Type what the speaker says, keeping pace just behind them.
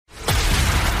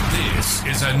This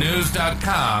is a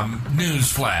News.com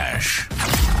news flash.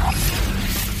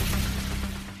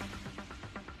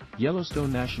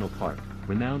 Yellowstone National Park,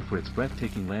 renowned for its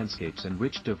breathtaking landscapes and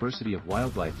rich diversity of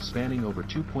wildlife spanning over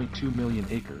 2.2 million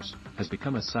acres, has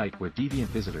become a site where deviant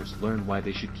visitors learn why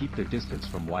they should keep their distance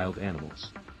from wild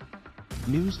animals.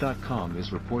 News.com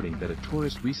is reporting that a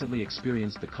tourist recently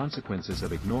experienced the consequences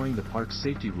of ignoring the park's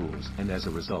safety rules and as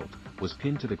a result, was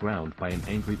pinned to the ground by an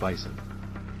angry bison.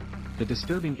 The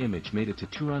disturbing image made it to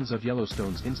Turons of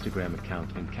Yellowstone's Instagram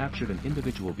account and captured an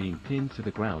individual being pinned to the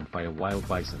ground by a wild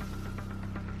bison.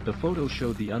 The photo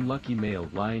showed the unlucky male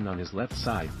lying on his left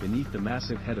side beneath the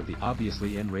massive head of the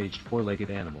obviously enraged four-legged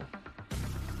animal.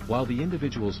 While the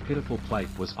individual's pitiful plight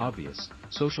was obvious,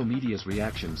 social media's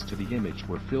reactions to the image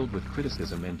were filled with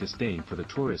criticism and disdain for the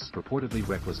tourist's purportedly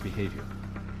reckless behavior.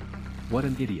 "What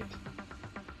an idiot.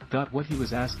 Got what he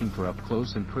was asking for up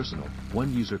close and personal,"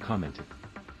 one user commented.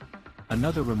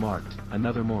 Another remarked,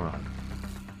 "Another moron.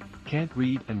 Can't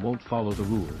read and won't follow the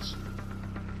rules.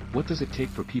 What does it take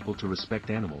for people to respect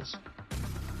animals?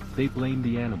 They blame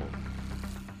the animal.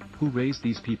 Who raised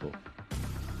these people?"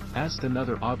 asked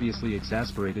another obviously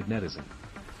exasperated netizen.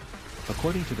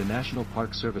 According to the National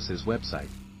Park Service's website,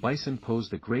 bison pose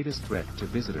the greatest threat to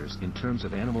visitors in terms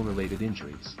of animal-related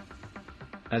injuries.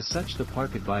 As such, the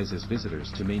park advises visitors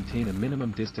to maintain a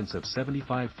minimum distance of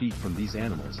 75 feet from these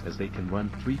animals as they can run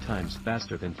 3 times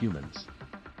faster than humans.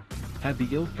 Had the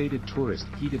ill-fated tourist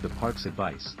heeded the park's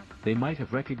advice, they might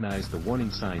have recognized the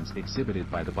warning signs exhibited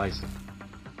by the bison.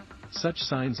 Such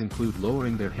signs include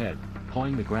lowering their head,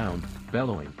 pawing the ground,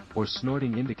 bellowing, or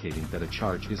snorting, indicating that a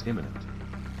charge is imminent.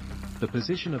 The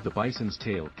position of the bison's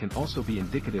tail can also be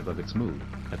indicative of its mood.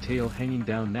 A tail hanging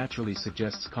down naturally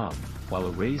suggests calm, while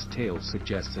a raised tail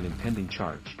suggests an impending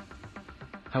charge.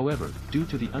 However, due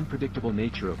to the unpredictable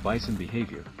nature of bison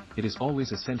behavior, it is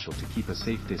always essential to keep a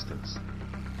safe distance.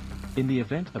 In the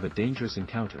event of a dangerous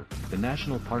encounter, the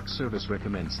National Park Service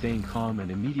recommends staying calm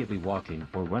and immediately walking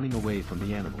or running away from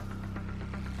the animal.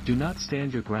 Do not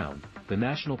stand your ground. The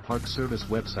National Park Service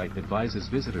website advises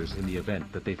visitors in the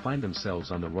event that they find themselves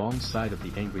on the wrong side of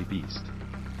the angry beast.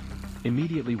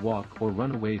 Immediately walk or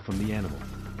run away from the animal.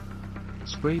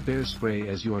 Spray bear spray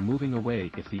as you are moving away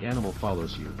if the animal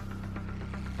follows you.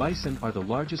 Bison are the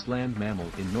largest land mammal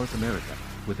in North America,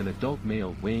 with an adult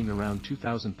male weighing around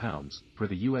 2,000 pounds, per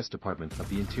the U.S. Department of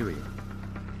the Interior.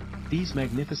 These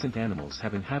magnificent animals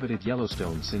have inhabited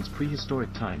Yellowstone since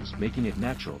prehistoric times, making it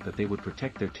natural that they would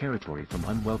protect their territory from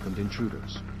unwelcomed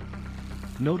intruders.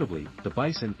 Notably, the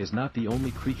bison is not the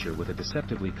only creature with a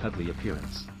deceptively cuddly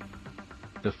appearance.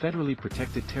 The federally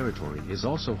protected territory is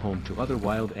also home to other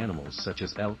wild animals such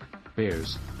as elk,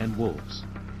 bears, and wolves.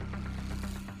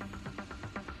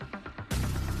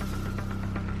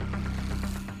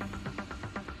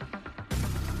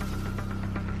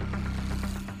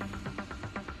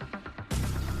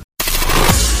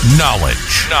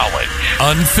 Knowledge.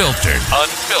 Unfiltered.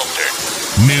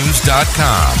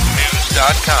 News.com.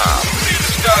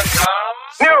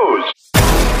 News.